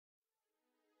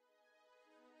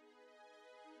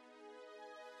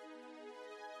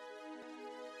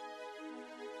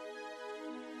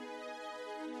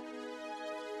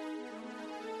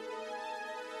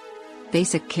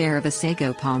Basic care of a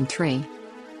sago palm tree.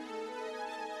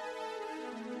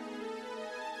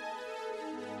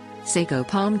 Sago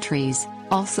palm trees,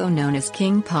 also known as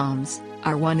king palms,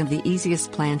 are one of the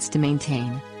easiest plants to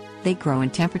maintain. They grow in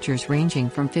temperatures ranging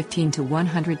from 15 to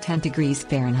 110 degrees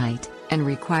Fahrenheit, and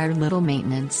require little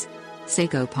maintenance.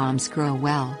 Sago palms grow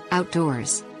well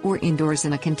outdoors, or indoors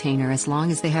in a container as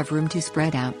long as they have room to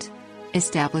spread out.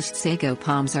 Established sago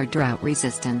palms are drought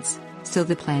resistant, so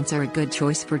the plants are a good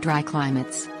choice for dry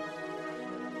climates.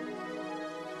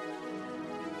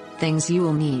 Things you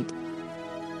will need: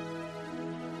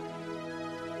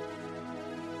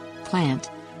 plant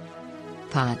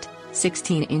pot,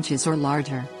 16 inches or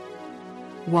larger,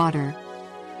 water,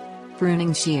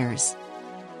 pruning shears,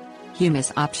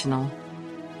 humus optional.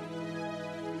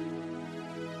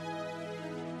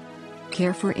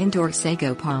 Care for indoor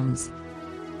sago palms.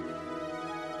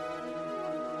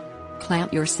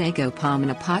 Plant your sago palm in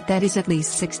a pot that is at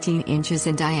least 16 inches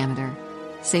in diameter.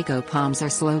 Sago palms are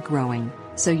slow growing,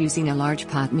 so using a large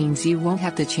pot means you won't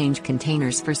have to change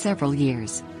containers for several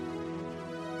years.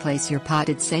 Place your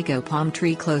potted sago palm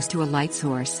tree close to a light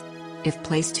source. If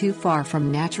placed too far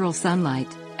from natural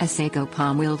sunlight, a sago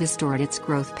palm will distort its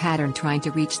growth pattern trying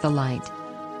to reach the light.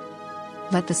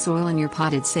 Let the soil in your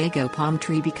potted sago palm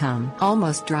tree become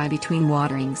almost dry between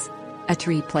waterings. A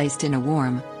tree placed in a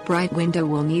warm, bright window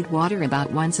will need water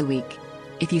about once a week.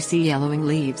 If you see yellowing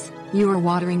leaves, you are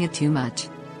watering it too much.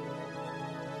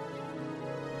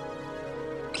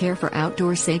 Care for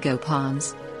outdoor sago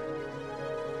palms.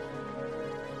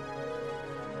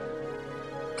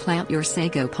 Plant your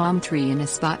sago palm tree in a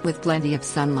spot with plenty of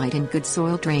sunlight and good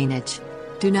soil drainage.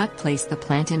 Do not place the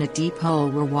plant in a deep hole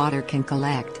where water can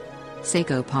collect.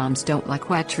 Sago palms don't like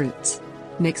wet roots.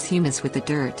 Mix humus with the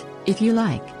dirt, if you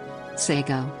like.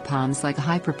 Sago palms like a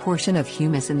high proportion of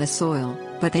humus in the soil,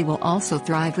 but they will also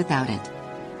thrive without it.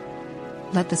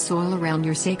 Let the soil around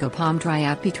your sago palm dry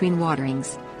out between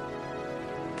waterings.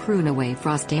 Prune away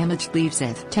frost-damaged leaves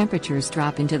if temperatures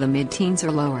drop into the mid-teens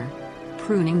or lower.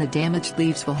 Pruning the damaged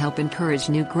leaves will help encourage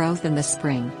new growth in the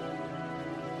spring.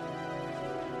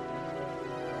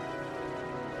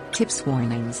 Tips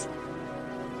warnings.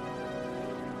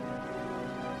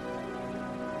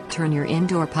 Turn your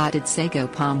indoor potted sago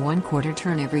palm 1/4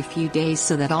 turn every few days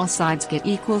so that all sides get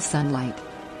equal sunlight.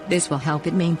 This will help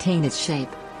it maintain its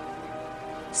shape.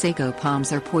 Sago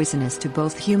palms are poisonous to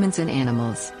both humans and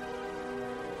animals.